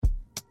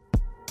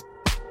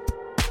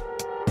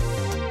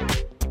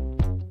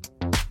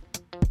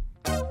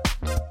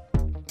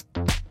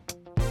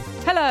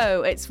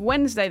Hello, it's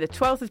Wednesday the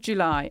 12th of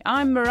July.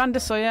 I'm Miranda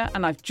Sawyer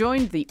and I've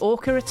joined the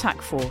Orca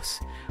Attack Force.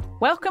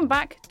 Welcome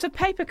back to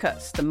Paper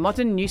Cuts, the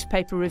modern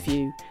newspaper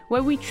review,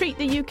 where we treat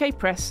the UK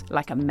press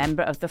like a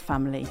member of the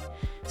family.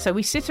 So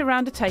we sit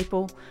around a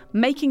table,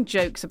 making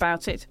jokes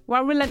about it,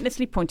 while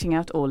relentlessly pointing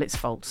out all its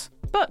faults.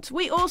 But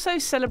we also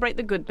celebrate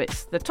the good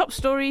bits, the top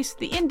stories,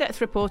 the in-depth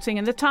reporting,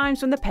 and the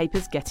times when the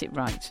papers get it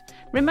right.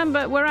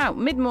 Remember, we're out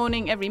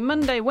mid-morning every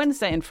Monday,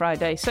 Wednesday and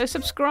Friday, so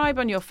subscribe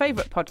on your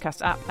favourite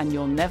podcast app and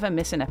you'll never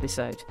miss an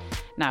episode.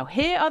 Now,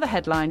 here are the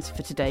headlines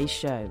for today's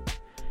show.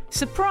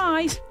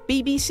 Surprise!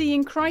 BBC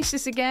in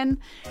crisis again.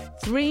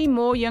 3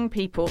 more young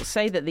people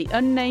say that the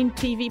unnamed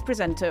TV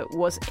presenter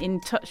was in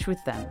touch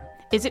with them.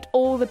 Is it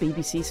all the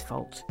BBC's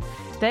fault?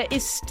 There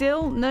is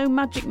still no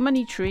magic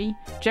money tree.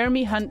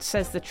 Jeremy Hunt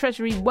says the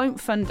Treasury won't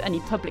fund any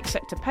public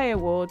sector pay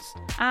awards.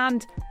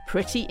 And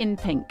Pretty in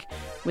Pink.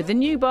 With the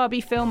new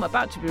Barbie film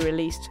about to be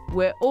released,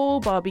 we're all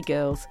Barbie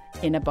girls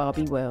in a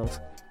Barbie world.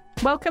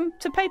 Welcome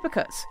to Paper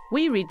Cuts.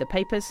 We read the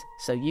papers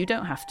so you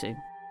don't have to.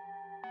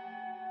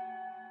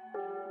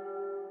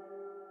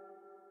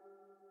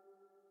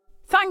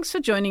 Thanks for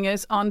joining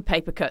us on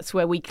Paper Cuts,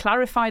 where we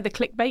clarify the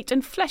clickbait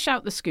and flesh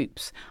out the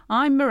scoops.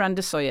 I'm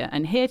Miranda Sawyer,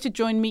 and here to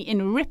join me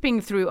in ripping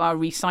through our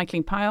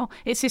recycling pile,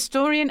 it's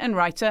historian and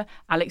writer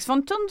Alex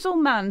von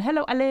Tunzelman.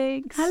 Hello,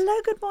 Alex.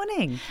 Hello, good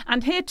morning.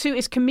 And here too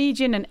is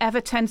comedian and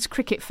ever-tense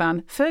cricket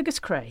fan Fergus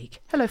Craig.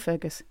 Hello,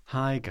 Fergus.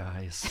 Hi,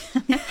 guys.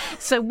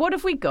 So what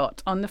have we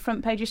got on the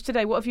front pages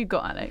today? What have you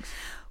got, Alex?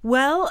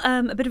 Well,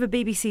 a bit of a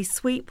BBC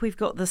sweep. We've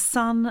got The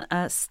Sun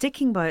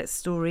sticking by its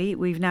story.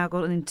 We've now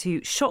gotten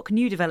into shock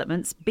new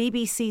developments.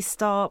 BBC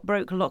star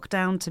broke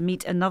lockdown to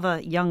meet another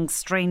young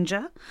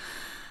stranger.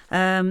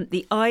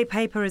 The I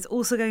paper is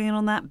also going in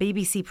on that.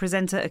 BBC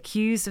presenter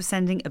accused of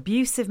sending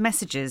abusive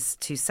messages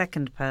to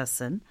second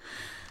person.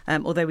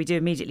 Although we do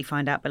immediately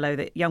find out below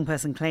that young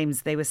person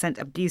claims they were sent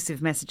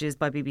abusive messages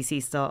by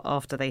BBC star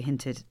after they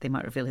hinted they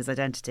might reveal his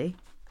identity.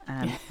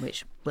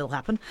 Which will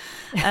happen.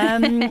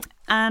 And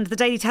the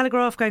Daily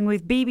Telegraph going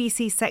with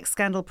BBC sex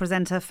scandal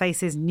presenter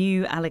faces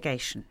new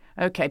allegation.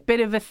 OK, bit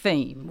of a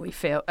theme, we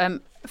feel.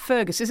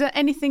 Fergus, is there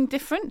anything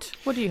different?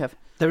 What do you have?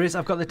 There is.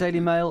 I've got the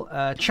Daily Mail.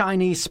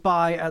 Chinese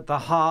spy at the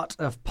heart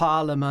of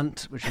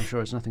Parliament, which I'm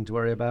sure is nothing to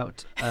worry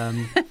about.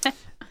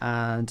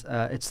 And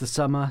it's the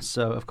summer,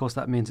 so of course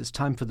that means it's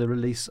time for the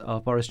release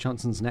of Boris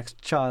Johnson's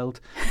next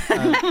child.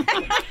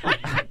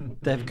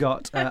 They've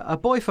got a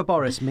boy for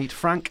Boris, meet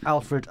Frank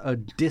Alfred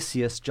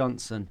Odysseus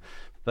Johnson.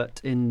 But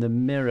in the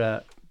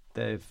Mirror,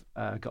 they've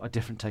got a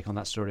different take on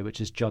that story, which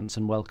is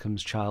Johnson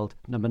welcomes child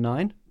number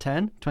 9,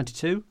 10,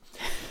 22.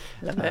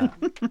 Love it.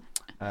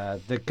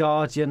 The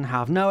Guardian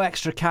have no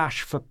extra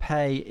cash for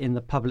pay in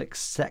the public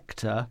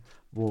sector,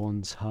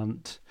 warns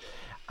Hunt.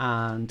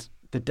 And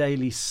the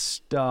Daily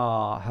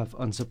Star have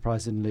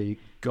unsurprisingly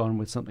gone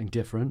with something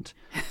different.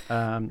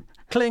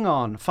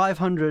 Klingon,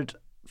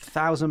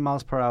 500,000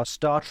 miles per hour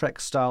Star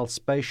Trek-style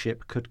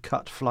spaceship could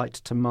cut flight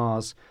to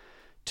Mars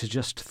to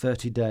just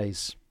 30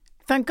 days.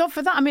 Thank God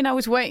for that. I mean, I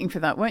was waiting for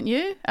that, weren't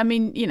you? I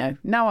mean, you know,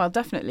 now I'll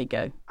definitely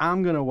go.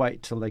 I'm going to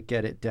wait till they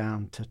get it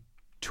down to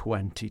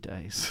 20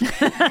 days.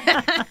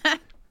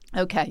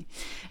 OK.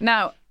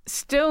 Now,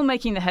 still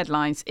making the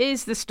headlines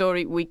is the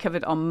story we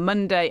covered on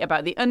Monday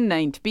about the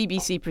unnamed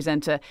BBC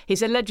presenter,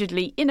 his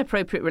allegedly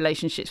inappropriate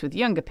relationships with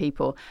younger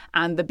people,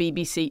 and the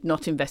BBC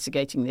not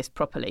investigating this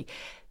properly.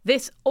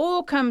 This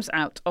all comes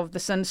out of the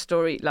Sun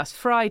story last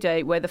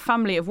Friday, where the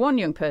family of one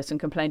young person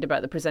complained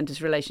about the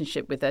presenter's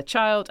relationship with their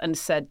child and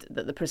said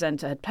that the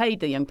presenter had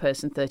paid the young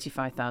person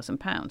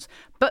 £35,000.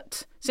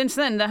 But since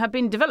then, there have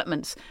been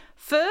developments.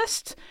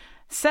 First,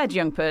 said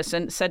young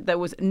person said there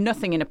was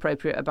nothing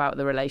inappropriate about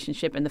the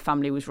relationship and the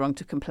family was wrong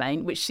to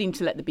complain, which seemed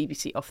to let the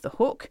BBC off the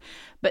hook.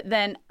 But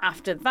then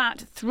after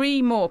that,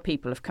 3 more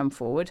people have come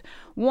forward.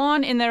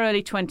 One in their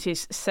early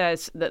 20s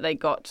says that they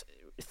got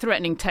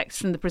threatening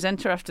texts from the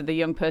presenter after the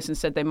young person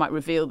said they might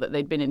reveal that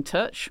they'd been in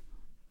touch.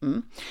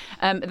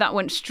 That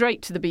went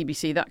straight to the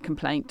BBC, that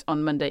complaint,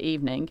 on Monday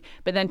evening.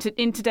 But then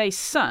in today's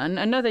Sun,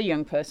 another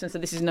young person, so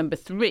this is number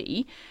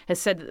 3, has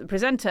said that the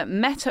presenter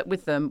met up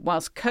with them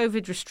whilst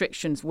COVID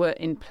restrictions were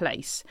in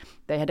place.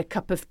 They had a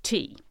cup of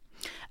tea.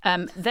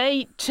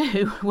 They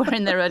too were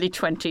in their early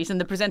 20s, and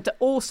the presenter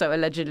also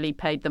allegedly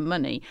paid them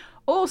money.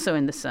 Also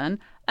in the Sun,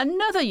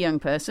 another young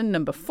person,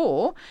 number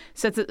 4,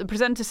 said that the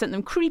presenter sent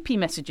them creepy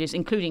messages,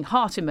 including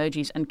heart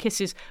emojis and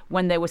kisses,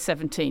 when they were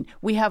 17.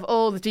 We have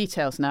all the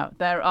details now.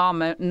 There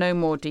are no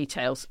more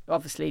details,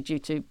 obviously due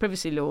to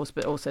privacy laws,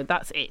 but also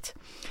that's it.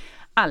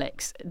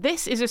 Alex,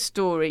 this is a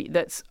story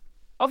that's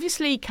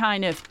obviously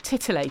kind of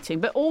titillating,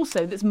 but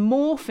also that's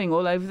morphing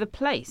all over the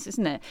place,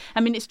 isn't it? I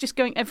mean, it's just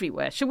going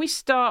everywhere. Shall we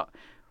start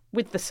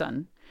with the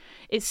Sun?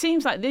 It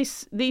seems like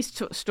these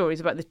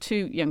stories about the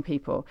 2 young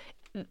people,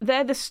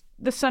 they're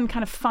the Sun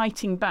kind of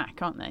fighting back,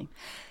 aren't they?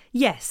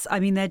 Yes,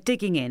 I mean, they're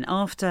digging in.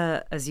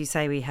 After, as you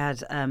say, we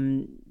had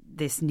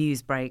this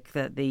news break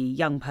that the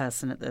young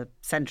person at the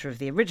centre of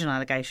the original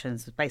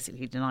allegations was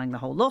basically denying the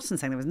whole lot and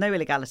saying there was no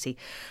illegality.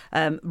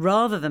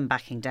 Rather than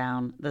backing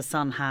down, the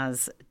Sun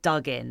has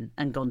dug in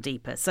and gone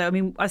deeper. So, I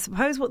mean, I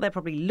suppose what they're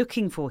probably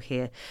looking for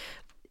here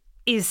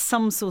is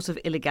some sort of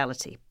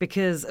illegality.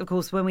 Because, of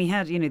course, when we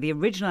had, the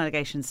original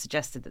allegations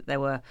suggested that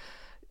there were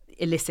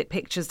illicit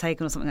pictures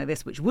taken or something like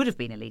this, which would have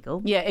been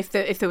illegal. Yeah, if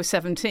they were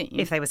 17.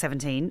 If they were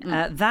 17.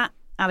 That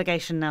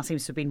allegation now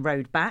seems to have been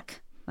rowed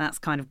back. That's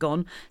kind of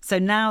gone. So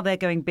now they're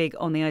going big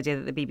on the idea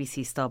that the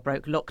BBC star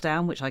broke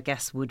lockdown, which I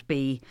guess would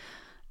be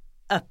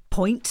a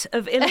point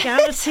of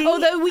illegality.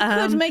 Although we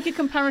could make a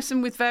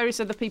comparison with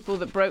various other people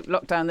that broke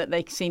lockdown that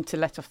they seem to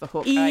let off the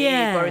hook,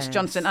 i.e. Boris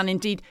Johnson and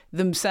indeed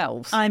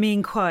themselves. I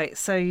mean, quite.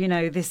 So,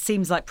 this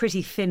seems like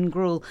pretty thin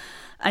gruel.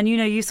 And,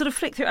 you sort of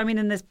flick through. I mean,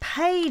 and there's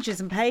pages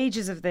and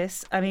pages of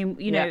this. I mean,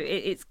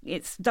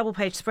 it's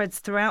double-page spreads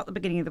throughout the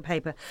beginning of the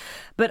paper.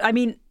 But, I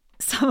mean,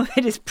 some of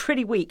it is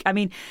pretty weak. I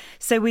mean,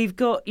 so we've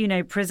got,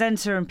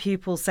 presenter and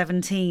pupil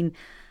 17,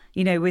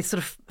 with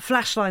sort of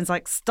flash lines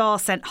like star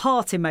sent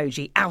heart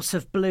emoji out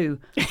of blue.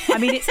 I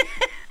mean, it's,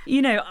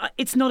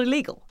 it's not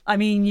illegal. I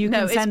mean, you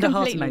can send a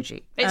heart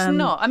emoji. It's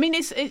not. I mean,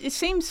 it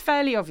seems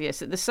fairly obvious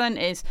that the Sun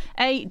is,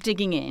 A,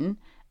 digging in,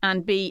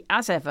 and B,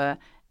 as ever,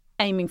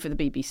 aiming for the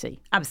BBC.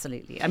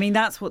 Absolutely. I mean,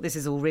 that's what this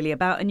is all really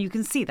about. And you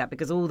can see that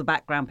because all the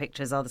background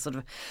pictures are the sort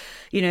of,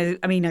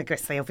 I mean, I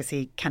guess they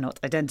obviously cannot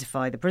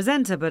identify the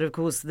presenter, but of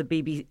course the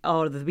BBC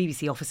are the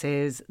BBC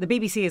offices. The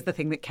BBC is the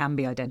thing that can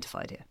be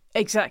identified here.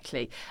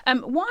 Exactly.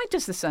 Why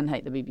does the Sun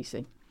hate the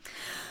BBC?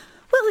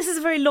 Well, this is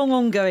a very long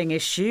ongoing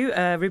issue.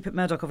 Rupert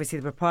Murdoch, obviously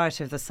the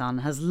proprietor of The Sun,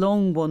 has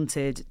long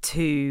wanted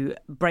to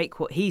break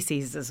what he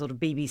sees as a sort of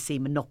BBC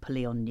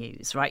monopoly on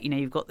news, right?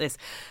 You've got this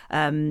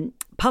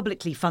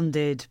publicly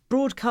funded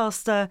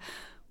broadcaster,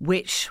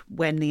 which,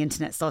 when the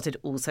internet started,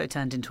 also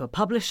turned into a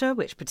publisher,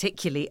 which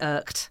particularly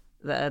irked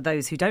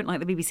those who don't like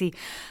the BBC.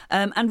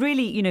 And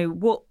really,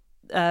 what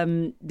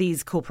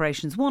these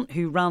corporations want,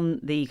 who run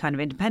the kind of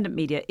independent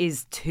media,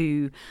 is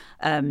to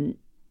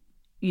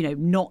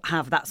not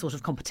have that sort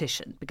of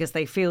competition because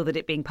they feel that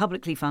it being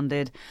publicly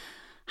funded,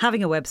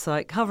 having a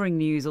website, covering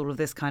news, all of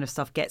this kind of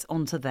stuff gets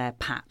onto their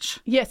patch.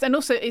 Yes, and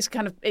also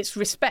it's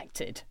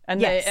respected.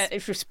 And yes.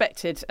 It's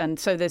respected. And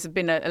so there's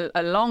been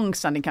a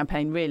long-standing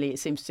campaign, really, it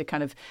seems to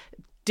kind of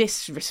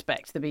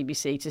disrespect the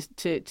BBC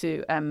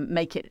to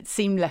make it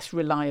seem less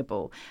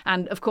reliable.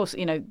 And, of course,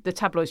 the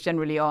tabloids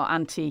generally are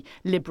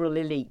anti-liberal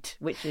elite,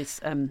 which is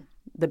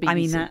the BBC. I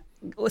mean, that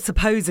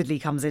supposedly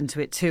comes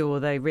into it too,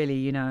 although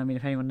really,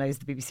 if anyone knows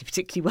the BBC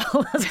particularly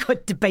well, that's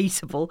quite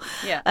debatable.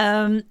 Yeah.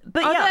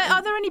 But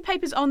are there any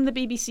papers on the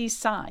BBC's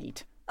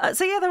side?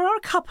 There are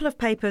a couple of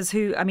papers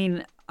who,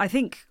 I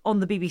think on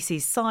the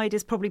BBC's side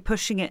is probably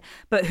pushing it,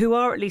 but who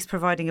are at least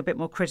providing a bit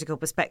more critical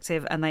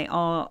perspective, and they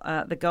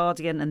are The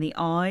Guardian and The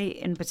Eye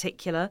in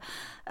particular,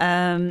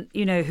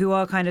 who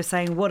are kind of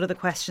saying, what are the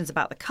questions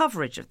about the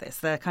coverage of this?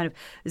 They're kind of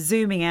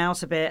zooming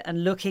out a bit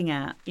and looking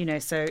at,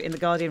 so in The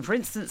Guardian, for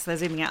instance, they're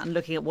zooming out and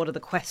looking at what are the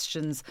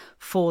questions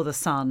for The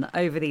Sun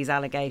over these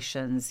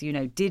allegations.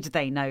 Did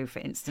they know, for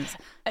instance,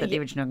 that the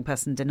original young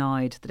person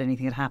denied that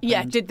anything had happened?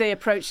 Yeah, did they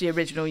approach the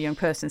original young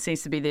person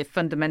seems to be the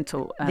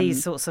fundamental...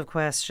 These sorts of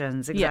questions.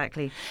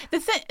 Exactly. Yeah.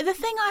 The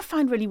thing I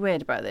find really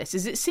weird about this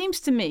is it seems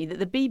to me that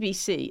the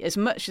BBC, as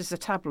much as the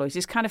tabloids,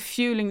 is kind of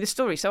fueling the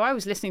story. So I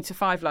was listening to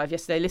 5 Live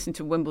yesterday, listening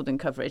to Wimbledon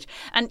coverage,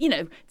 and,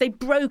 they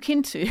broke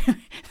into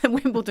the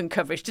Wimbledon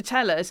coverage to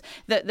tell us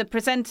that the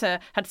presenter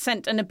had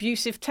sent an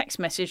abusive text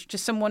message to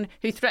someone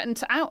who threatened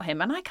to out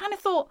him. And I kind of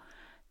thought,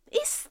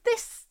 is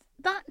this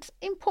that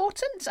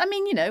important? I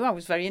mean, I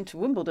was very into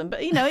Wimbledon,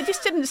 but, it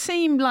just didn't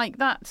seem like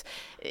that.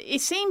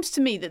 It seems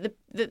to me that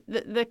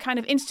the kind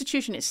of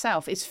institution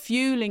itself is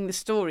fueling the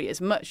story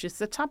as much as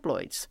the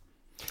tabloids.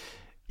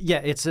 Yeah,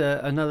 it's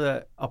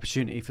another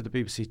opportunity for the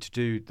BBC to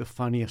do the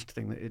funniest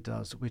thing that it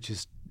does, which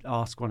is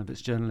ask one of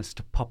its journalists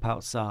to pop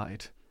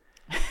outside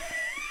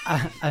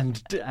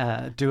and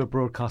do a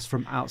broadcast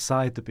from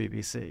outside the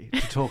BBC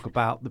to talk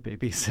about the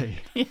BBC.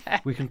 Yeah.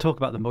 We can talk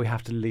about them, but we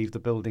have to leave the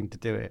building to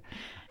do it.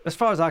 As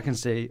far as I can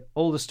see,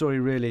 all the story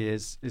really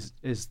is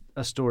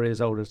a story as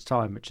old as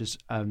time, which is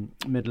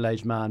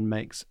middle-aged man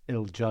makes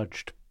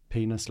ill-judged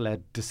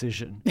penis-led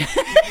decision.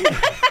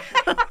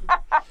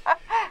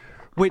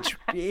 Which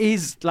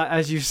is, like,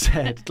 as you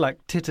said,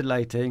 like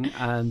titillating,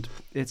 and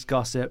it's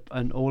gossip,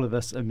 and all of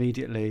us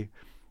immediately,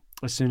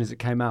 as soon as it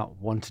came out,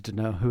 wanted to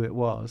know who it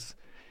was.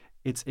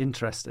 It's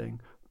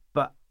interesting.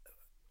 But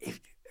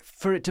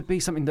for it to be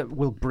something that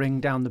will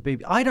bring down the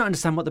BBC, I don't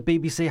understand what the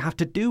BBC have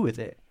to do with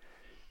it.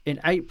 In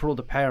April,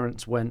 the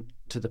parents went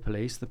to the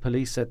police. The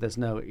police said there's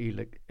no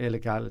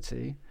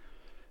illegality.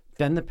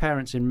 Then the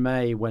parents in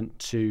May went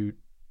to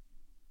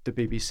the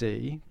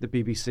BBC. The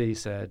BBC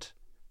said...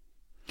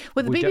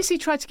 Well, the BBC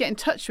tried to get in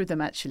touch with them,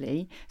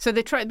 actually. So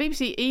the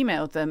BBC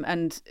emailed them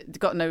and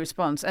got no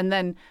response, and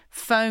then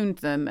phoned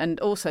them and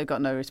also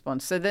got no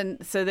response. So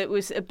it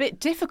was a bit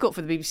difficult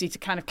for the BBC to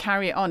kind of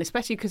carry it on,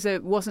 especially because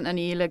there wasn't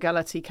any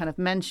illegality kind of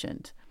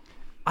mentioned.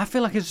 I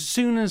feel like as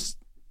soon as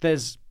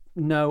there's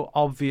no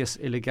obvious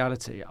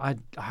illegality, I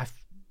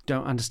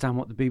don't understand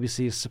what the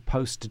BBC is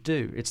supposed to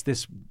do. It's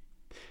this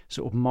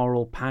sort of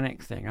moral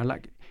panic thing.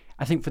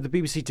 I think for the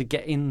BBC to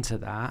get into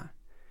that,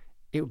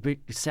 it would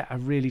set a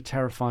really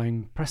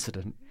terrifying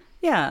precedent.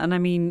 Yeah, and I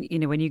mean,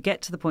 when you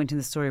get to the point in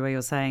the story where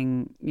you're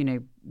saying,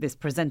 this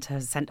presenter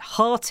has sent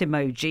heart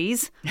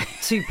emojis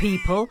to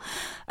people,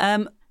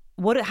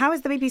 how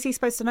is the BBC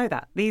supposed to know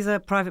that? These are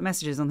private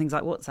messages on things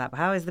like WhatsApp.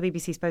 How is the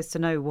BBC supposed to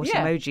know what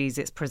emojis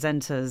its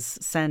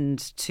presenters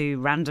send to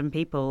random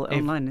people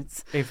online?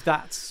 If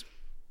that's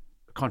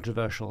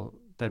controversial,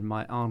 then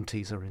my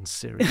aunties are in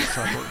serious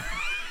trouble.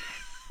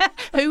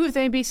 Who would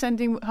they be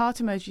sending heart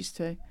emojis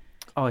to?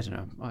 Oh, I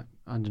don't know.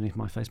 Underneath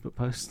my Facebook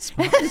posts.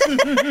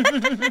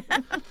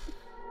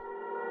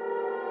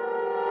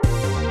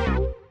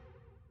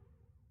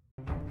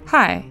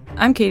 Hi,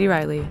 I'm Katie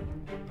Riley.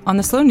 On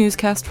the Slow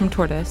Newscast from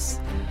Tortoise,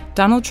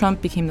 Donald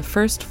Trump became the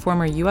first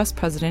former U.S.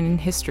 president in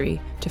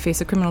history to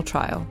face a criminal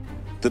trial.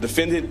 The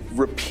defendant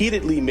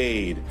repeatedly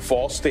made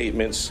false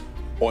statements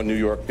on New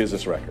York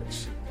business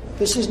records.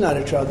 This is not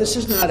a trial. This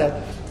is not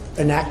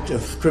an act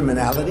of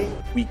criminality.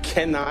 We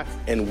cannot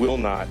and will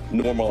not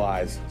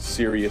normalize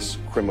serious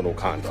criminal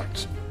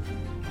conduct.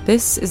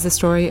 This is the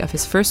story of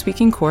his first week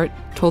in court,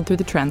 told through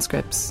the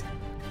transcripts.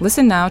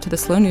 Listen now to the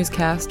Slow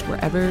Newscast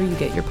wherever you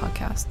get your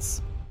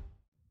podcasts.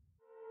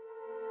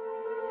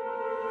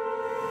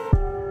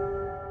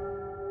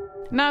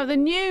 Now, the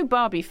new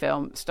Barbie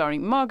film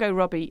starring Margot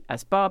Robbie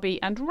as Barbie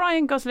and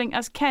Ryan Gosling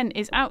as Ken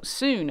is out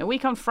soon, a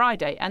week on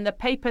Friday, and the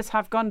papers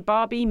have gone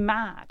Barbie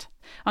mad.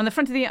 On the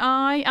front of the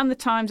Eye and the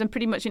Times and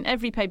pretty much in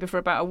every paper for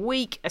about a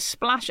week, a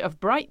splash of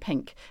bright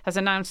pink has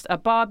announced a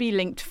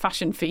Barbie-linked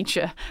fashion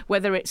feature,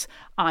 whether it's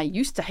I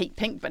used to hate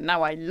pink but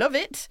now I love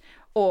it,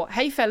 or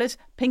hey fellas,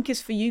 pink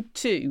is for you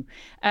too.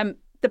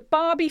 The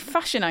Barbie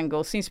fashion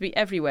angle seems to be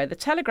everywhere. The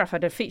Telegraph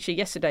had a feature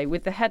yesterday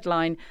with the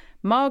headline,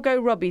 Margot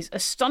Robbie's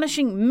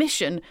astonishing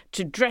mission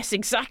to dress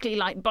exactly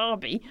like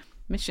Barbie.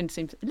 Mission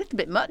seems a little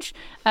bit much.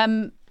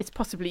 It's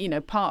possibly,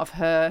 part of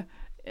her,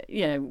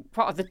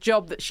 part of the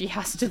job that she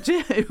has to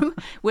do.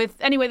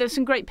 Anyway, there's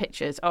some great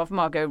pictures of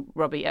Margot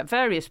Robbie at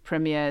various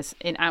premieres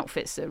in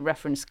outfits that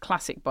reference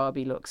classic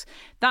Barbie looks.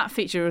 That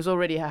feature has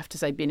already, I have to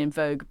say, been in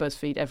vogue,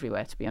 BuzzFeed,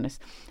 everywhere, to be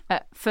honest.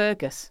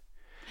 Fergus,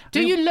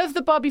 do you love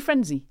the Barbie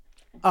frenzy?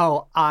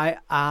 Oh, I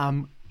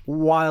am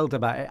wild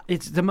about it.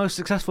 It's the most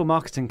successful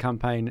marketing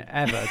campaign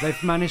ever.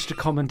 They've managed to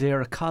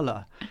commandeer a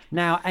colour.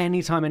 Now,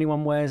 anytime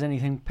anyone wears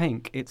anything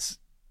pink, it's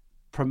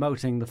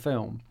promoting the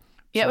film.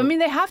 Yeah, I mean,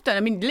 they have done. I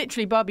mean,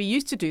 literally, Barbie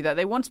used to do that.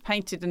 They once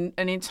painted an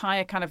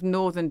entire kind of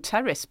northern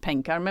terrace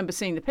pink. I remember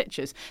seeing the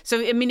pictures. So,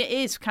 I mean, it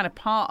is kind of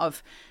part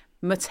of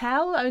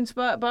Mattel owns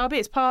Barbie.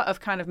 It's part of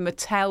kind of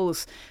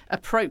Mattel's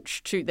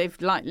approach to, they've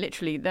like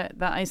literally,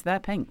 that is their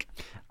pink.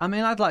 I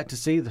mean, I'd like to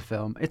see the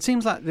film. It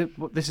seems like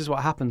this is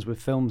what happens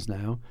with films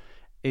now,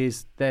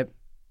 is the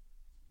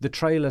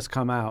trailers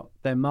come out,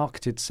 they're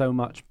marketed so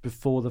much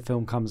before the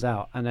film comes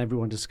out and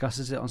everyone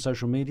discusses it on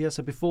social media.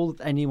 So before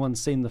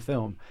anyone's seen the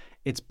film,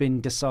 it's been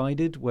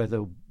decided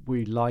whether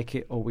we like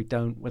it or we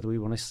don't, whether we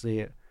want to see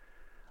it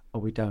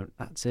or we don't.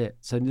 That's it.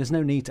 So there's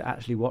no need to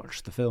actually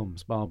watch the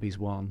films. Barbie's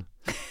one.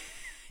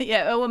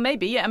 Yeah, well,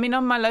 maybe. Yeah, I mean,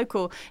 in my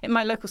local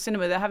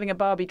cinema, they're having a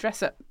Barbie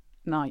dress-up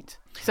night.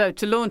 So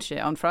to launch it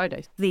on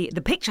Friday. The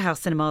Picture House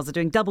cinemas are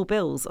doing double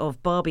bills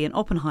of Barbie and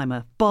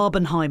Oppenheimer,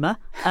 Barbenheimer,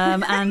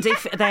 and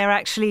if they're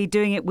actually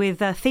doing it with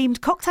themed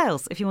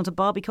cocktails, if you want a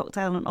Barbie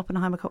cocktail and an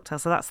Oppenheimer cocktail.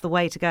 So that's the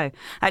way to go.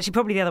 Actually,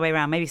 probably the other way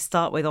around. Maybe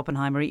start with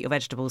Oppenheimer, eat your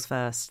vegetables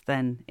first,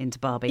 then into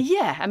Barbie.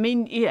 Yeah, I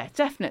mean, yeah,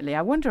 definitely.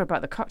 I wonder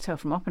about the cocktail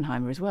from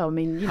Oppenheimer as well. I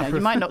mean, you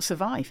might not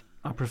survive.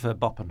 I prefer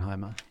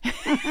Boppenheimer.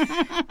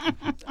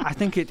 I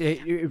think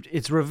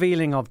it's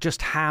revealing of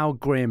just how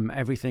grim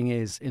everything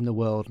is in the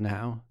world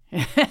now.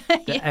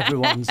 That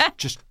everyone's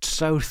just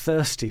so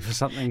thirsty for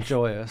something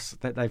joyous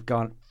that they've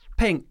gone,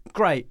 pink,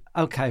 great,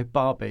 okay,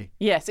 Barbie.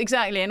 Yes,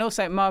 exactly. And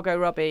also Margot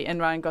Robbie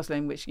and Ryan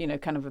Gosling, which,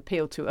 kind of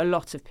appeal to a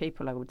lot of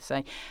people, I would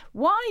say.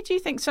 Why do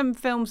you think some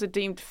films are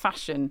deemed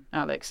fashion,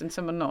 Alex, and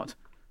some are not?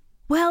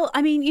 Well,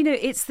 I mean,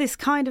 it's this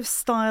kind of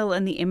style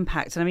and the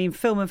impact. And I mean,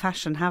 film and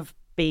fashion have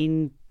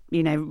been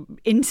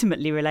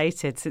intimately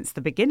related since the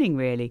beginning,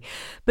 really.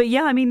 But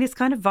yeah, I mean, this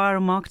kind of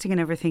viral marketing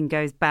and everything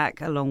goes back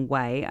a long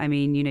way. I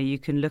mean, you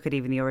can look at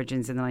even the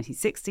origins in the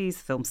 1960s. The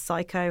film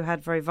Psycho had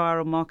a very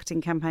viral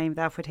marketing campaign with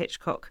Alfred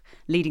Hitchcock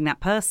leading that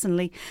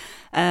personally,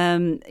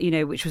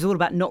 which was all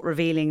about not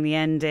revealing the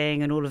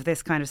ending and all of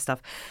this kind of stuff.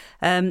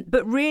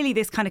 But really,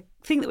 this kind of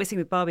thing that we're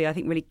seeing with Barbie, I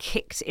think, really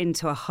kicked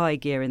into a high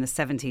gear in the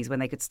 70s when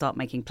they could start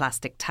making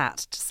plastic tat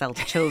to sell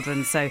to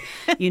children. So,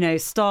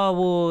 Star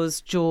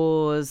Wars,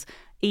 Jaws,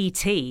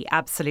 E.T.,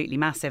 absolutely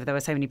massive. There were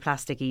so many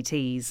plastic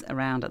E.T.s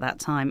around at that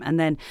time. And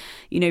then,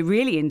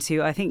 really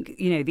into, I think,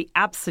 the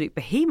absolute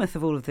behemoth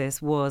of all of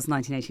this was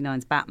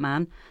 1989's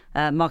Batman,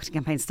 Marketing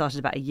campaign started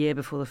about a year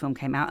before the film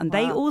came out, and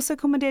they also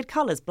commandeered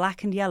colours.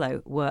 Black and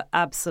yellow were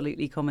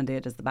absolutely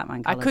commandeered as the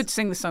Batman colours. I could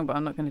sing the song, but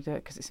I'm not going to do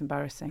it because it's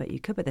embarrassing. But you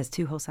could, but there's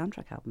 2 whole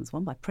soundtrack albums,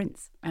 one by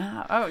Prince.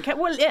 Okay.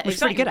 Well, yeah, which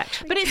is pretty good,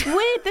 actually. But it's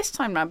weird this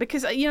time round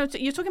because, you're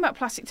talking about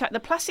plastic tack. The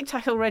plastic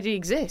tack already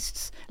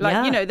exists.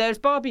 Like, there's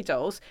Barbie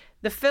dolls.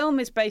 The film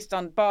is based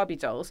on Barbie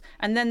dolls,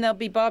 and then there'll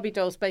be Barbie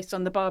dolls based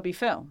on the Barbie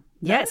film.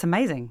 Yeah, it's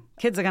amazing.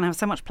 Kids are going to have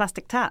so much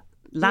plastic tat.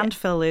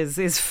 Landfill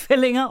is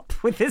filling up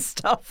with this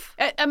stuff.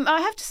 I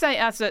have to say,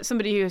 as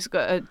somebody who's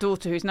got a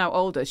daughter who's now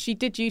older, she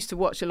did used to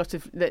watch a lot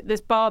of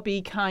there's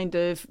Barbie kind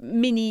of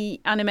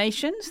mini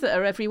animations that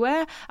are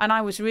everywhere, and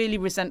I was really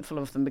resentful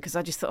of them because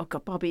I just thought, oh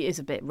God, Barbie is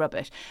a bit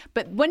rubbish.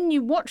 But when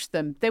you watch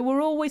them, they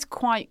were always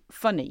quite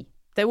funny.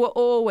 They were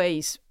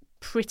always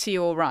pretty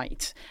all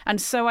right.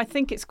 And so I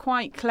think it's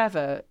quite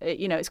clever.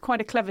 It's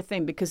quite a clever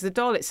thing because the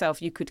doll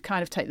itself, you could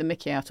kind of take the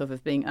mickey out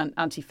of being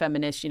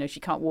anti-feminist. She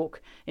can't walk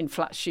in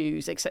flat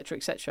shoes, etc.,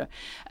 etc.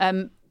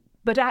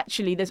 But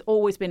actually, there's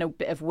always been a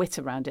bit of wit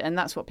around it, and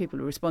that's what people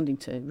are responding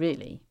to,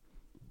 really.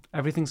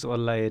 Everything's sort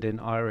of layered in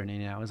irony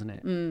now, isn't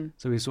it?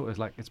 So we sort of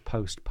like it's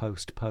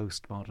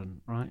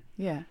post-modern, right?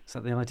 Yeah. Is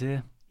that the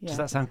idea? Yeah. Does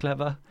that sound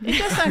clever? It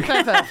does sound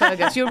clever,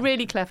 Fergus. You're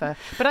really clever.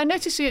 But I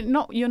notice you're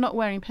not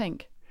wearing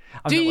pink.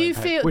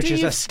 Which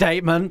is a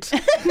statement.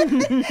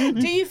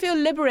 Do you feel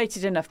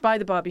liberated enough by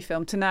the Barbie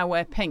film to now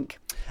wear pink?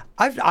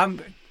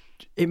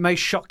 It may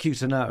shock you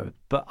to know,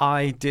 but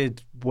I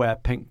did wear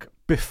pink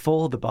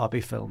before the Barbie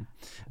film.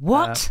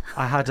 What?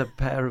 I had a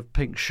pair of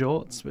pink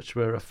shorts, which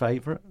were a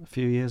favourite a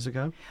few years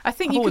ago. I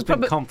think I've you always could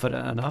been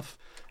confident enough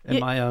in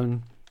my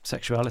own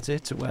sexuality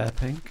to wear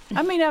pink.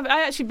 I mean,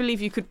 I actually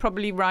believe you could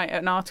probably write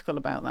an article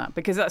about that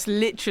because that's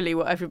literally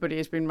what everybody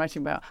has been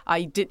writing about. I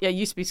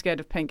used to be scared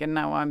of pink and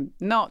now I'm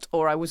not,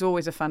 or I was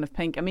always a fan of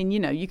pink. I mean,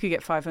 you could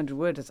get 500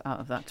 words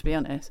out of that, to be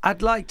honest.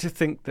 I'd like to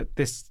think that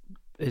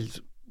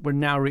we're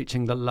now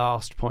reaching the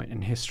last point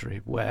in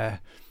history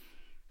where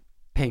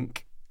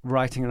pink,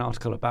 writing an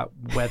article about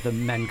whether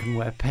men can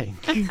wear pink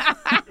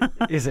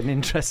is an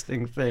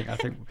interesting thing. I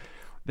think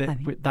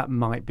that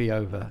might be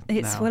over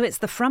now. Well, it's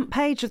the front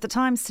page of the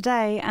Times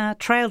today,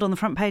 trailed on the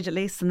front page at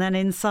least, and then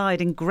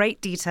inside in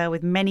great detail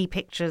with many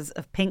pictures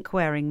of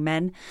pink-wearing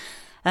men.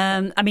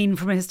 I mean,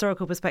 from a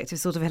historical perspective,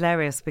 sort of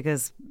hilarious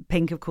because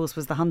pink, of course,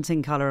 was the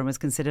hunting colour and was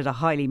considered a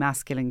highly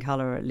masculine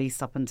colour, at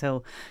least up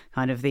until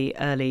kind of the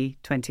early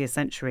 20th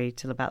century,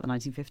 till about the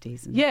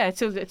 1950s. Yeah,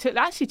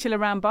 till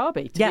around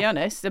Barbie, to be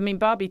honest. I mean,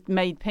 Barbie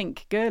made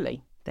pink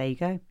girly. There you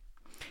go.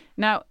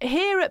 Now,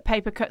 here at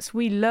Paper Cuts,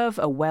 we love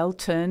a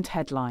well-turned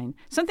headline.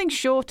 Something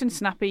short and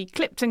snappy,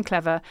 clipped and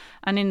clever,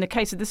 and in the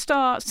case of the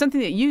Star,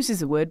 something that uses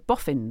the word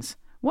boffins.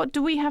 What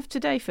do we have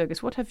today,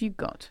 Fergus? What have you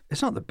got?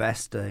 It's not the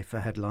best day for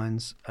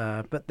headlines,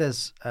 but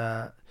there's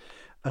a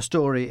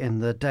story in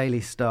the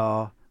Daily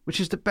Star, which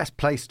is the best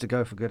place to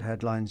go for good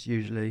headlines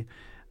usually.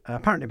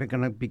 Apparently we're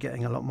going to be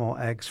getting a lot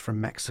more eggs from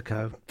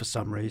Mexico for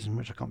some reason,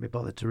 which I can't be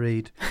bothered to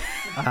read.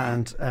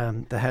 And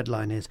the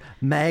headline is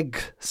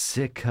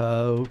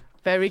Mexico.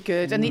 Very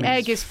good. And the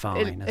egg is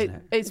fine, isn't it?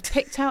 It's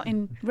picked out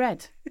in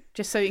red,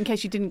 just so in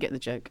case you didn't get the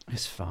joke.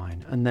 It's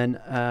fine. And then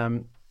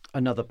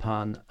another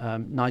pun.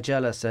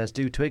 Nigella says,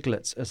 do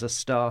twiglets as a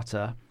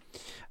starter.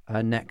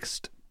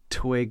 Next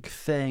twig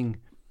thing.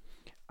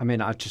 I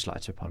mean, I'd just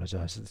like to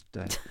apologise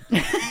today.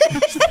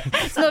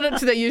 It's not up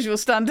to their usual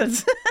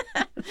standards.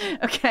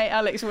 Okay,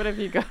 Alex, what have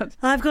you got?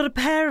 I've got a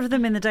pair of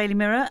them in the Daily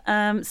Mirror.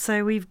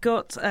 So we've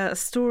got a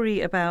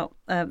story about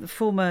the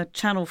former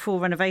Channel 4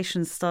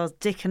 renovation stars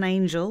Dick and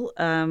Angel,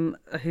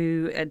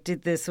 who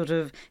did this sort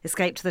of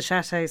Escape to the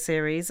Chateau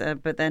series,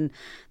 but then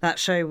that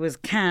show was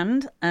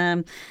canned.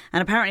 And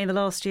apparently in the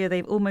last year,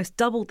 they've almost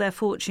doubled their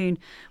fortune.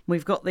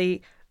 We've got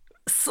the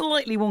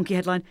slightly wonky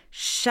headline,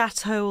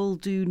 Chateau'll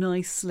do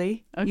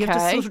nicely. Okay. You have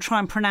to sort of try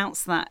and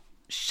pronounce that.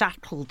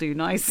 Shack'll do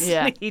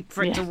nicely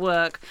for it to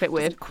work. Bit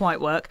weird. Doesn't quite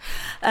work.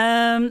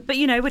 But,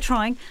 we're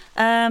trying.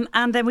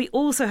 And then we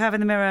also have in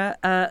the Mirror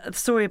a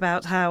story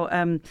about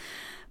how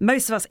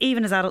most of us,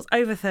 even as adults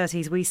over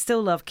 30s, we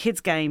still love kids'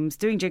 games,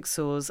 doing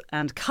jigsaws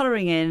and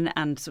colouring in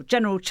and sort of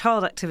general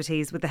child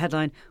activities with the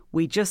headline,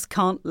 we just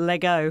can't let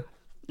go.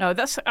 Oh,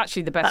 that's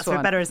actually the best that's one.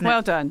 That's better, isn't it?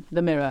 Well done,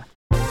 the Mirror.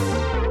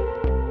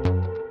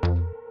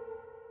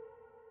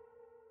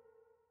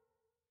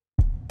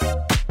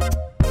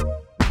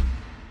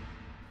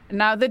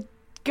 Now, the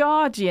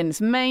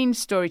Guardian's main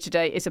story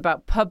today is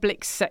about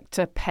public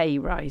sector pay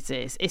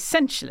rises.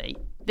 Essentially,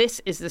 this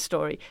is the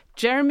story.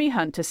 Jeremy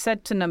Hunt has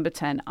said to Number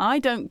 10, I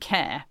don't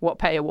care what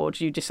pay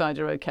awards you decide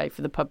are OK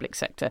for the public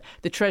sector.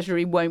 The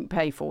Treasury won't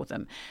pay for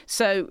them.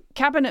 So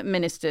cabinet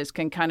ministers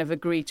can kind of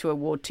agree to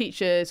award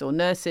teachers or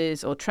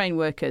nurses or train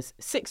workers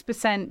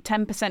 6%,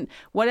 10%,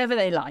 whatever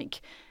they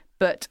like.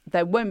 But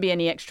there won't be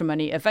any extra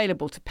money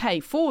available to pay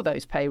for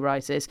those pay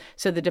rises,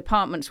 so the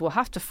departments will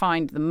have to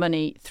find the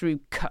money through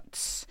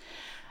cuts.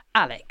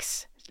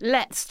 Alex,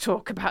 let's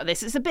talk about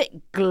this. It's a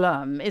bit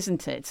glum,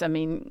 isn't it? I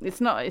mean, it's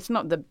not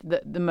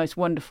the most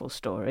wonderful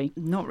story.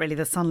 Not really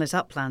the sunlit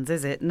uplands,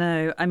 is it?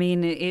 No. I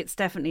mean, it's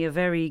definitely a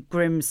very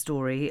grim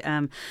story.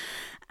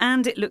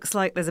 And it looks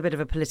like there's a bit of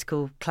a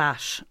political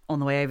clash on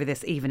the way over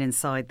this, even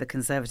inside the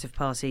Conservative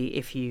Party,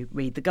 if you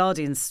read The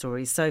Guardian's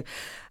story. So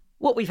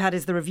what we've had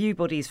is the review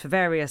bodies for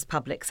various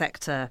public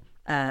sector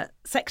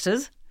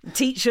sectors,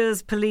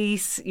 teachers,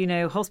 police,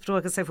 hospital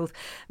workers, so forth,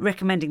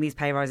 recommending these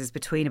pay rises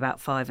between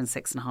about 5 and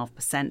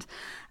 6.5%.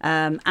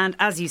 And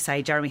as you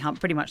say, Jeremy Hunt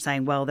pretty much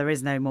saying, well, there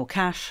is no more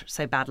cash,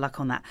 so bad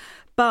luck on that.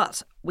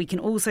 But we can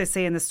also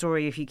see in the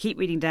story, if you keep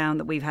reading down,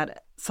 that we've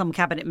had some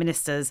cabinet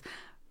ministers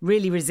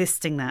really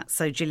resisting that.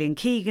 So Gillian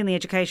Keegan, the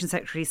Education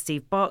Secretary,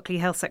 Steve Barclay,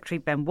 Health Secretary,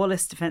 Ben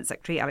Wallace, Defence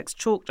Secretary, Alex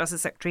Chalk,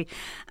 Justice Secretary,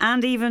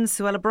 and even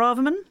Suella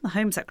Braverman, the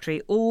Home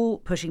Secretary, all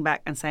pushing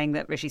back and saying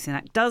that Rishi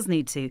Sunak does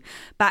need to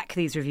back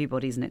these review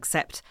bodies and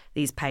accept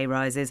these pay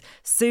rises.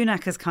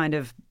 Sunak has kind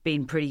of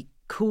been pretty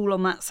cool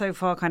on that so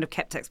far, kind of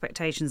kept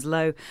expectations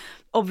low.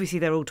 Obviously,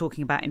 they're all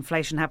talking about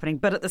inflation happening.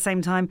 But at the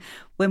same time,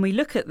 when we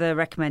look at the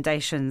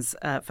recommendations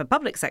for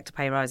public sector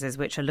pay rises,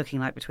 which are looking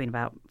like between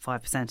about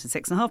 5% and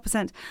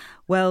 6.5%,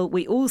 well,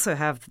 we also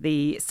have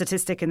the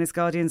statistic in this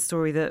Guardian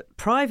story that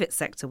private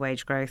sector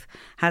wage growth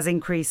has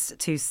increased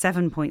to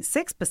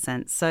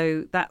 7.6%.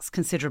 So that's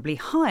considerably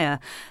higher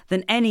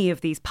than any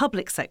of these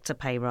public sector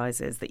pay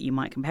rises that you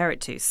might compare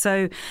it to.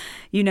 So,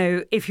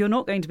 if you're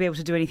not going to be able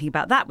to do anything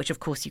about that, which of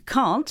course you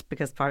can't,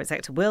 because the private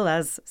sector will,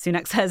 as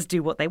Sunak says,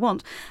 do what they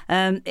want,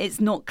 it's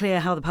not clear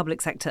how the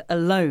public sector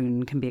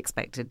alone can be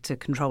expected to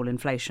control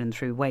inflation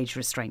through wage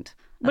restraint.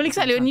 Well,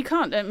 exactly, and you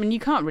can't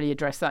really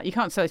address that. You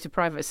can't say to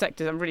private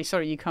sectors, "I'm really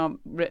sorry, you can't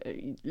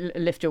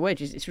lift your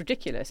wages." It's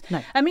ridiculous.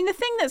 No. I mean, the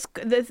thing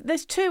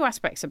there's two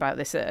aspects about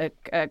this that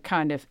are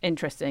kind of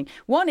interesting.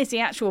 One is the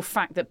actual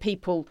fact that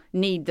people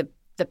need the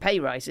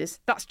pay rises.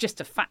 That's just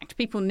a fact.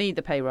 People need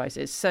the pay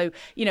rises. So,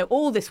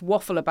 all this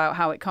waffle about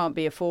how it can't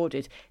be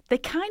afforded, they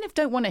kind of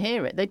don't want to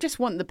hear it. They just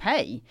want the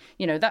pay.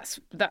 That's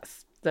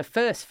the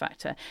first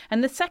factor.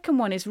 And the second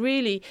one is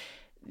really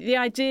the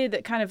idea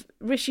that kind of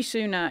Rishi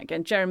Sunak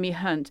and Jeremy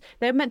Hunt,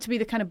 they're meant to be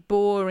the kind of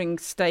boring,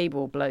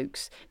 stable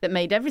blokes that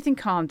made everything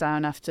calm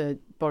down after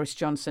Boris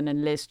Johnson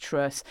and Liz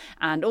Truss,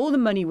 and all the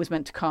money was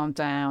meant to calm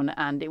down,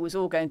 and it was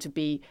all going to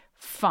be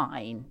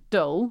fine.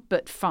 Dull,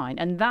 but fine.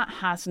 And that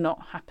has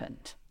not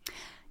happened.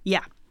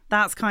 Yeah.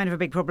 That's kind of a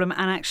big problem.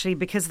 And actually,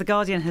 because The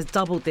Guardian has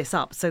doubled this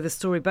up, so the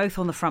story both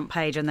on the front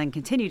page and then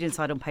continued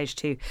inside on page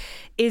 2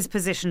 is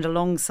positioned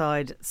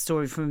alongside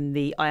story from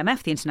the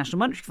IMF, the International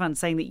Monetary Fund,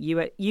 saying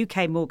that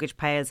UK mortgage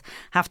payers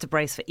have to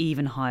brace for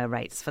even higher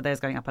rates, for those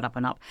going up and up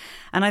and up.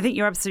 And I think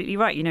you're absolutely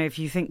right. If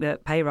you think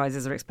that pay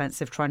rises are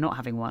expensive, try not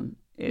having one.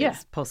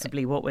 Is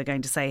possibly what we're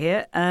going to say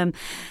here.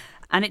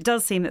 And it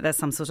does seem that there's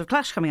some sort of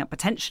clash coming up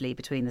potentially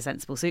between the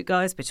sensible suit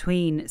guys,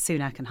 between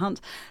Sunak and Hunt,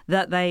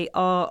 that they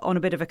are on a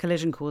bit of a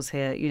collision course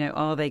here.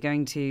 Are they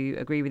going to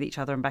agree with each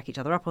other and back each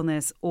other up on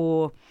this,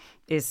 or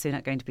is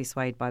Sunak going to be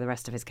swayed by the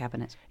rest of his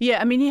cabinet?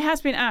 Yeah, he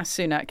has been asked,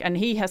 Sunak, and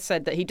he has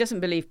said that he doesn't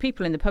believe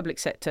people in the public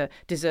sector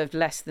deserve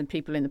less than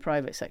people in the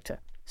private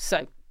sector.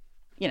 So,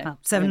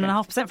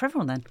 7.5% for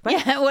everyone then.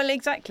 Right? Yeah, well,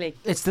 exactly.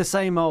 It's the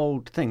same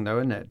old thing, though,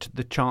 isn't it?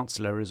 The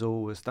Chancellor is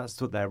always, that's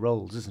what their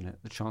roles, isn't it?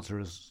 The Chancellor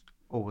is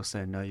always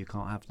saying, no, you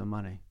can't have the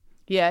money.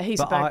 Yeah, he's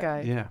a bad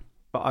guy. Yeah,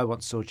 but I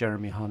once saw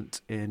Jeremy Hunt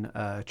in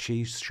a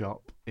cheese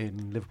shop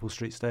in Liverpool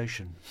Street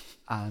Station,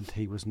 and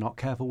he was not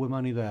careful with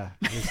money there.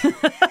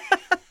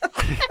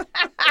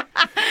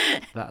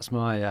 That's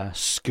my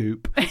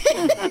scoop.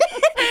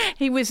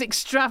 He was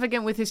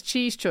extravagant with his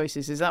cheese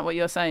choices. Is that what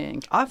you're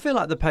saying? I feel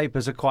like the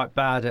papers are quite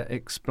bad at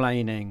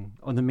explaining,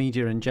 or the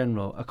media in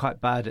general, are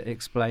quite bad at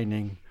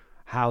explaining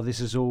how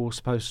this is all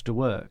supposed to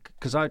work.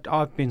 Because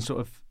I've been sort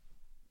of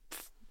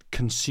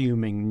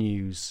consuming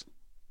news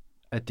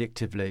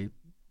addictively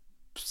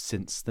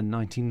since the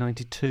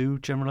 1992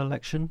 general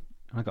election.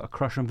 I got a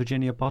crush on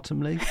Virginia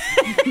Bottomley.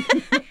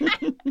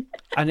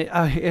 And it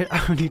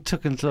only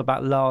took until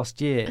about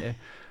last year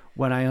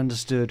when I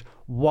understood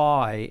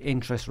why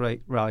interest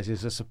rate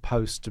rises are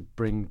supposed to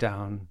bring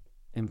down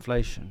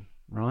inflation,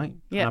 right?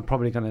 Yeah. And I'm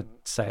probably going to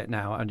say it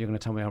now and you're going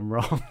to tell me I'm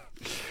wrong.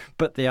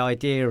 But the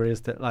idea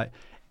is that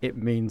it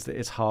means that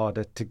it's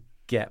harder to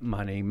get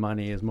money.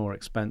 Money is more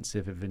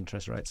expensive if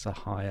interest rates are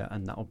higher,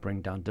 and that will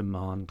bring down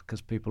demand because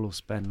people will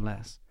spend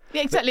less.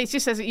 Yeah, exactly. It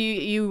just says that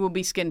you will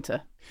be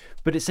skinter.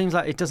 But it seems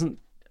like it doesn't.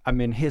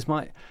 Here's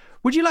my.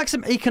 Would you like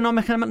some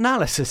economic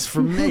analysis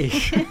from me?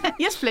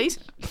 Yes, please.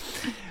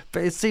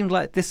 But it seems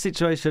like this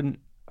situation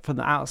from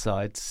the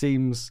outside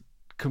seems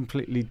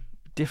completely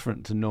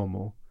different to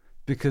normal,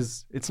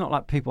 because it's not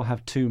like people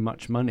have too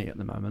much money at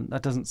the moment.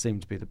 That doesn't seem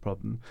to be the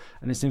problem.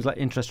 And it seems like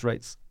interest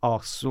rates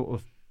are sort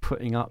of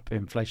putting up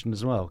inflation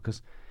as well,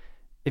 because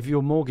if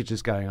your mortgage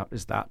is going up,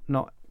 is that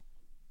not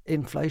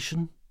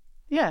inflation?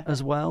 Yeah,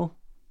 as well.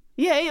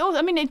 Yeah,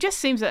 it just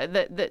seems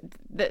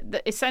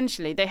that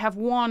essentially they have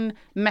one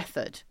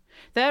method.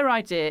 Their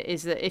idea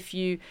is that if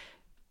you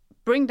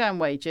bring down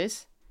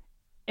wages,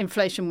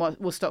 inflation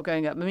will stop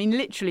going up.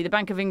 Literally, the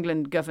Bank of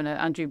England Governor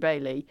Andrew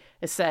Bailey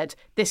has said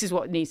this is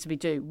what needs to be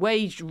done: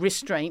 wage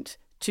restraint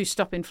to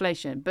stop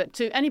inflation. But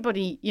to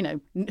anybody,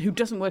 who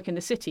doesn't work in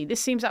the city, this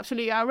seems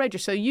absolutely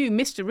outrageous. So you,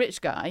 Mr.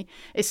 Rich Guy,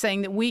 is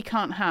saying that we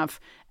can't have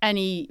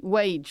any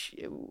wage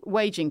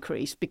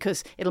increase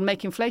because it'll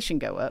make inflation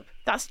go up.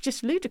 That's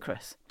just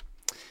ludicrous.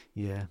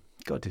 Yeah,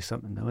 got to do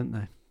something though, haven't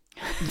they?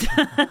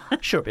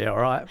 Sure, it'll be all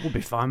right. We'll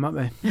be fine, won't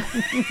we?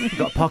 We've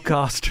got a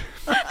podcast.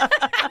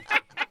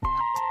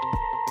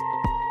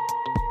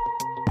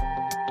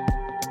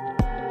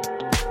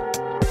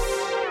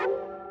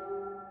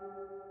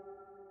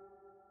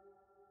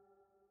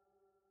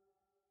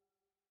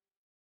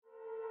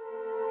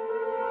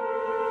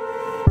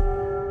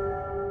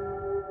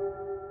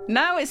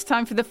 Now it's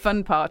time for the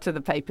fun part of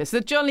the papers, the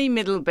jolly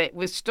middle bit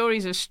with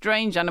stories of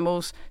strange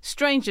animals,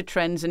 stranger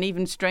trends and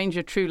even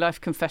stranger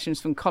true-life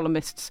confessions from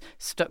columnists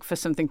stuck for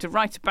something to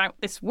write about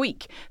this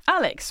week.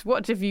 Alex,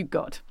 what have you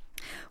got?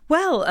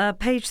 Well,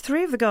 page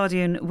 3 of The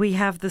Guardian, we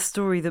have the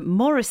story that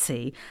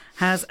Morrissey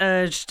has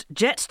urged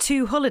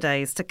Jet2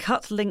 Holidays to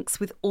cut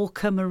links with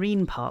orca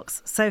marine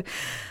parks. So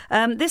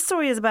this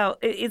story is about,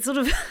 it's sort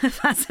of a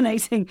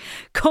fascinating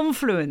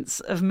confluence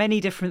of many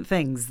different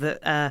things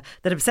that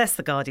obsess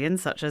The Guardian,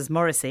 such as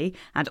Morrissey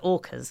and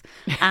orcas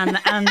and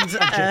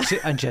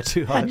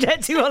Jet2 Holidays.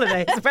 And Jet2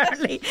 Holidays,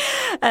 apparently.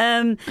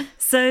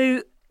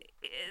 So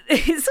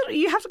it's sort of,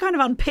 you have to kind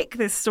of unpick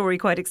this story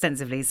quite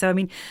extensively. So, I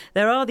mean,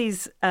 there are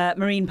these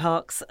marine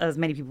parks, as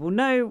many people will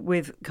know,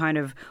 with kind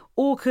of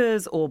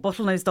orcas or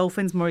bottlenose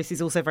dolphins.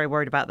 Morrissey's also very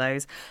worried about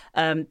those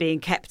being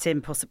kept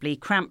in possibly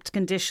cramped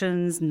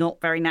conditions, not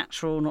very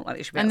natural, not like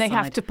they should be outside. And they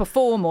have to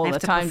perform all the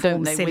time,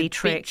 don't they? Silly with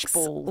tricks, beach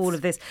balls. all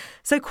of this.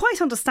 So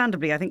quite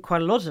understandably, I think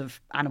quite a lot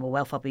of animal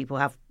welfare people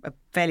have a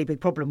fairly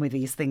big problem with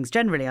these things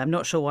generally. I'm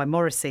not sure why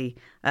Morrissey,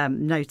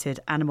 noted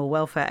animal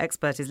welfare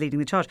expert, is leading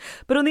the charge.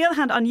 But on the other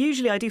hand,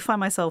 unusually, I do find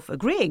myself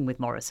agreeing with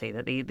Morrissey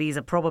that these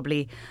are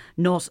probably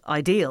not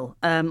ideal.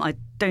 I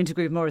don't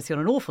agree with Morrissey on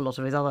an awful lot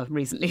of his other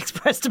recently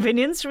expressed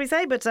opinions, shall we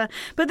say, but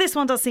this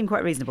one does seem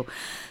quite reasonable.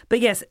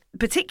 But yes,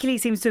 particularly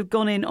seems to have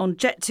gone in on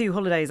Jet2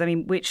 Holidays, I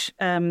mean, which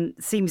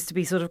seems to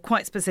be sort of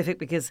quite specific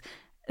because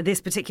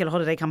this particular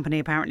holiday company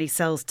apparently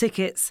sells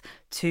tickets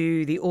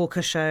to the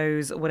orca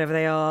shows or whatever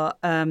they are.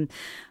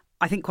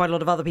 I think quite a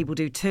lot of other people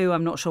do too.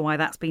 I'm not sure why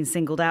that's been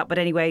singled out. But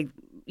anyway,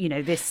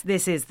 this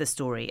is the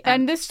story.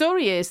 And the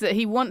story is that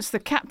he wants the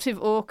captive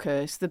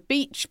orcas, the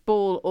beach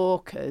ball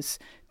orcas,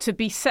 to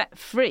be set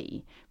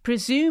free,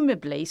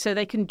 presumably so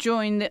they can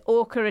join the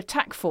orca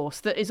attack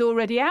force that is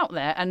already out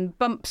there and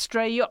bump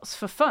stray yachts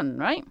for fun,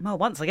 right? Well,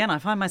 once again, I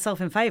find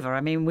myself in favour. I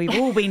mean, we've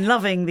all been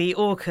loving the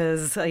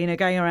orcas,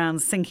 going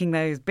around sinking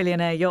those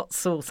billionaire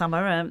yachts all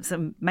summer.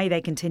 So may they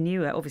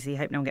continue. Obviously,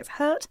 hope no one gets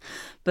hurt.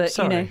 But,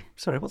 Sorry,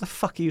 what the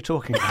fuck are you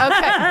talking about?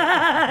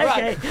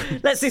 Okay, okay.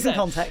 Let's do some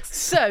context.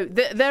 So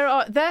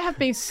there have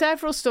been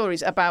several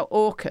stories about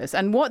orcas,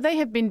 and what they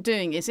have been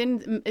doing is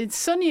in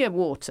sunnier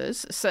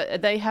waters, so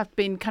they have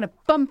been kind of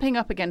bumping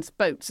up against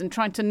boats and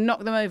trying to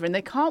knock them over, and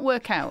they can't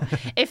work out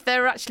if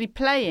they're actually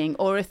playing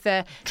or if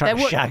they're trying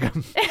to shag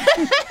them.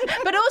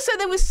 But also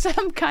there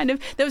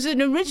was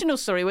an original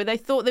story where they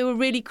thought they were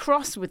really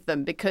cross with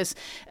them because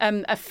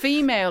a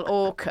female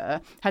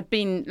orca had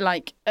been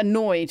like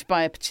annoyed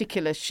by a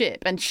particular ship,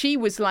 and she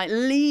was like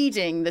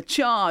leading the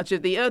charge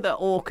of the other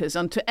orcas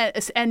onto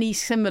any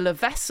similar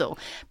vessel.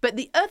 But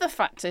the other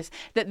fact is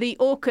that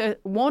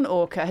one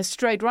orca has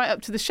strayed right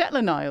up to the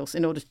Shetland Isles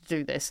in order to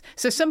do this.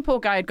 So some poor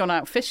guy had gone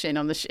out fishing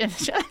on the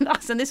Shetland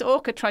Isles, and this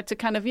orca tried to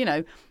kind of,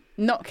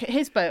 knock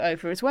his boat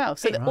over as well.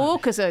 So the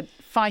orcas are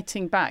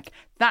fighting back.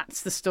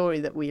 That's the story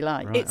that we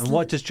like. Right. And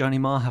what does Johnny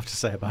Marr have to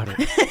say about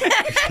it?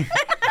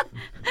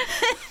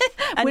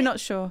 We're not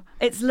sure.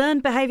 It's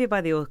learned behaviour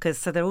by the orcas,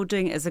 so they're all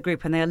doing it as a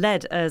group, and they are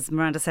led, as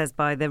Miranda says,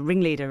 by the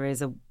ringleader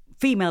is a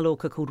female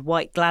orca called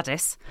White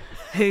Gladys,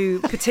 who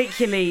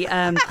particularly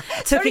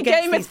took very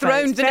against Game these of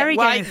Thrones, boats. Very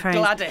White Game of Thrones.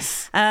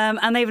 Gladys.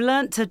 And they've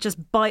learnt to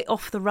just bite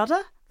off the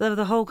rudder.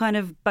 The whole kind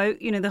of boat,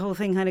 the whole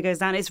thing kind of goes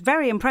down. It's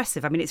very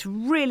impressive. I mean, it's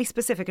really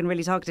specific and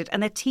really targeted,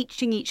 and they're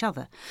teaching each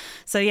other.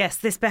 So, yes,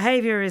 this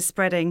behaviour is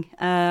spreading.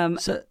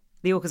 So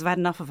the orcas have had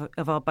enough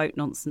of our boat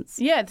nonsense.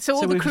 Yeah, so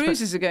all the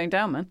cruises are going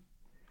down, man.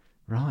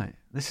 Right.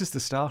 This is the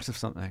start of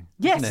something.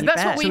 Yes,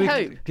 that's what we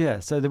hope. Yeah,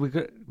 so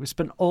we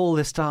spent all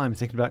this time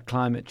thinking about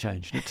climate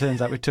change, and it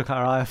turns out we took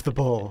our eye off the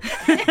ball.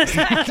 It's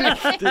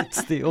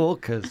the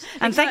orcas.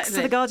 And thanks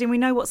to The Guardian, we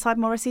know what side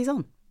Morrissey's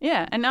on.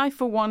 Yeah, and I,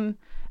 for one,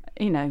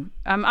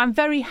 I'm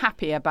very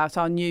happy about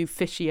our new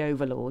fishy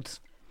overlords.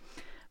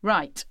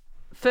 Right.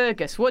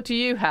 Fergus, what do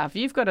you have?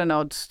 You've got an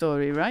odd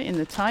story, right, in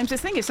the Times. I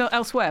think it's not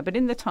elsewhere, but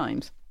in the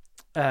Times.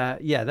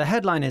 The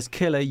headline is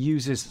Killer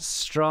Uses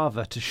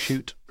Strava to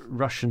Shoot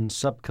Russian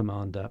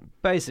Sub-Commander.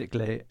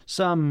 Basically,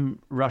 some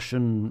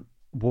Russian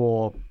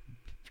war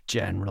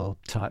general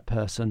type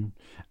person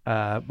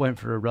went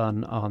for a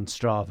run on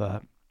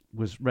Strava,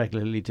 was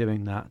regularly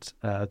doing that,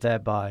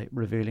 thereby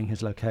revealing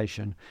his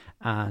location,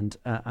 and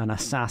an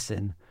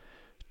assassin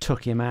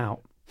took him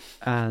out.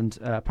 And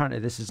apparently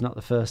this is not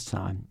the first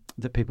time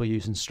that people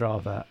using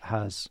Strava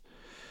has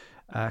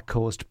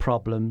caused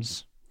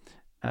problems.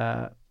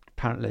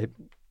 Apparently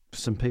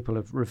some people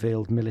have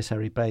revealed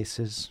military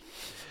bases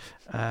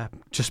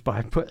just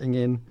by putting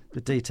in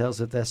the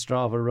details of their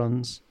Strava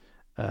runs.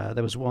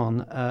 There was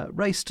one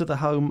race to the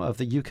home of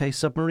the UK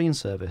submarine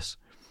service,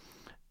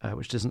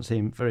 which doesn't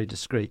seem very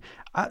discreet.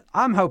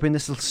 I'm hoping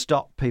this will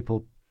stop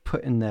people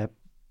putting their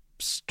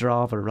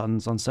Strava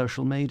runs on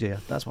social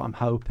media. That's what I'm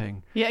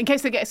hoping. Yeah, in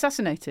case they get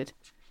assassinated.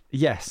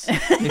 Yes.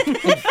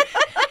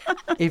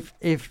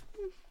 If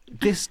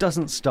this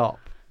doesn't stop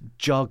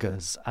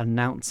joggers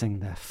announcing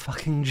their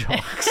fucking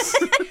jogs,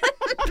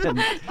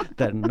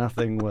 then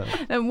nothing will.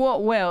 And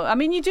what will? I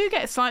mean, you do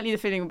get slightly the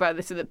feeling about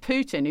this that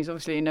Putin, who's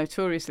obviously a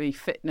notoriously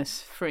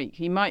fitness freak,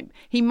 he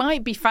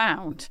might be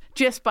found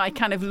just by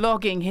kind of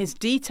logging his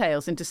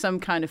details into some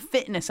kind of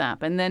fitness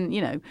app, and then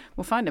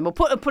we'll find him. We'll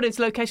put his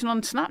location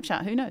on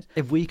Snapchat. Who knows?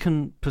 If we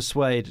can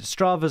persuade,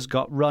 Strava's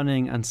got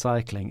running and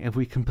cycling. If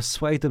we can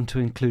persuade them to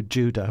include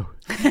judo,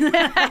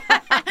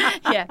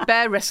 yeah,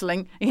 bear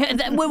wrestling.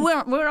 Yeah,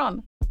 we're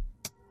on.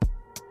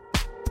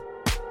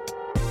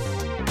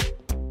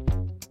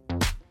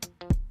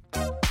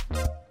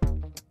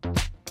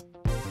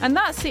 And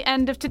that's the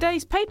end of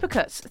today's Paper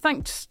Cuts.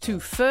 Thanks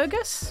to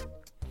Fergus.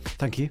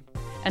 Thank you.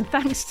 And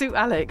thanks to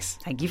Alex.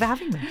 Thank you for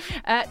having me.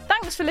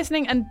 Thanks for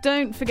listening, and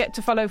don't forget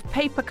to follow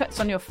Paper Cuts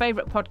on your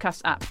favourite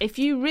podcast app. If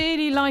you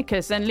really like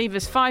us, then leave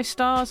us 5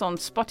 stars on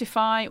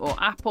Spotify or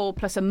Apple,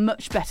 plus a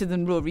much better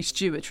than Rory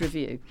Stewart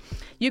review.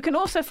 You can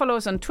also follow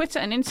us on Twitter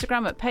and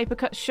Instagram at Paper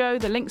Cuts Show.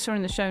 The links are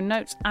in the show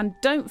notes. And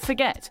don't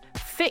forget,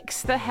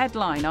 Fix the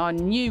Headline, our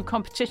new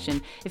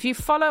competition. If you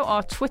follow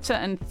our Twitter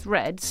and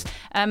Threads,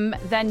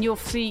 then you'll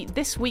see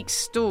this week's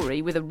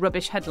story with a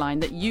rubbish headline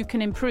that you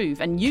can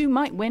improve, and you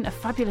might win a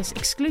fabulous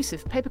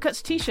exclusive Paper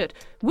Cuts t-shirt.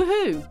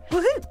 Woohoo!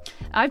 Woohoo!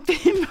 I've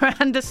been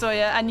Miranda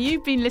Sawyer, and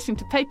you've been listening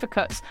to Paper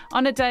Cuts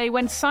on a day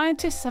when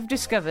scientists have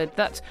discovered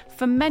that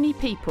for many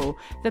people,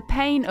 the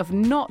pain of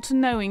not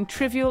knowing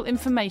trivial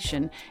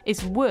information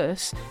is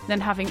worse than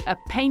having a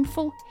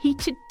painful,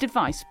 heated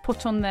device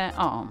put on their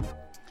arm,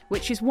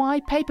 which is why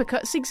Paper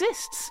Cuts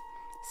exists.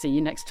 See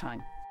you next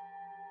time.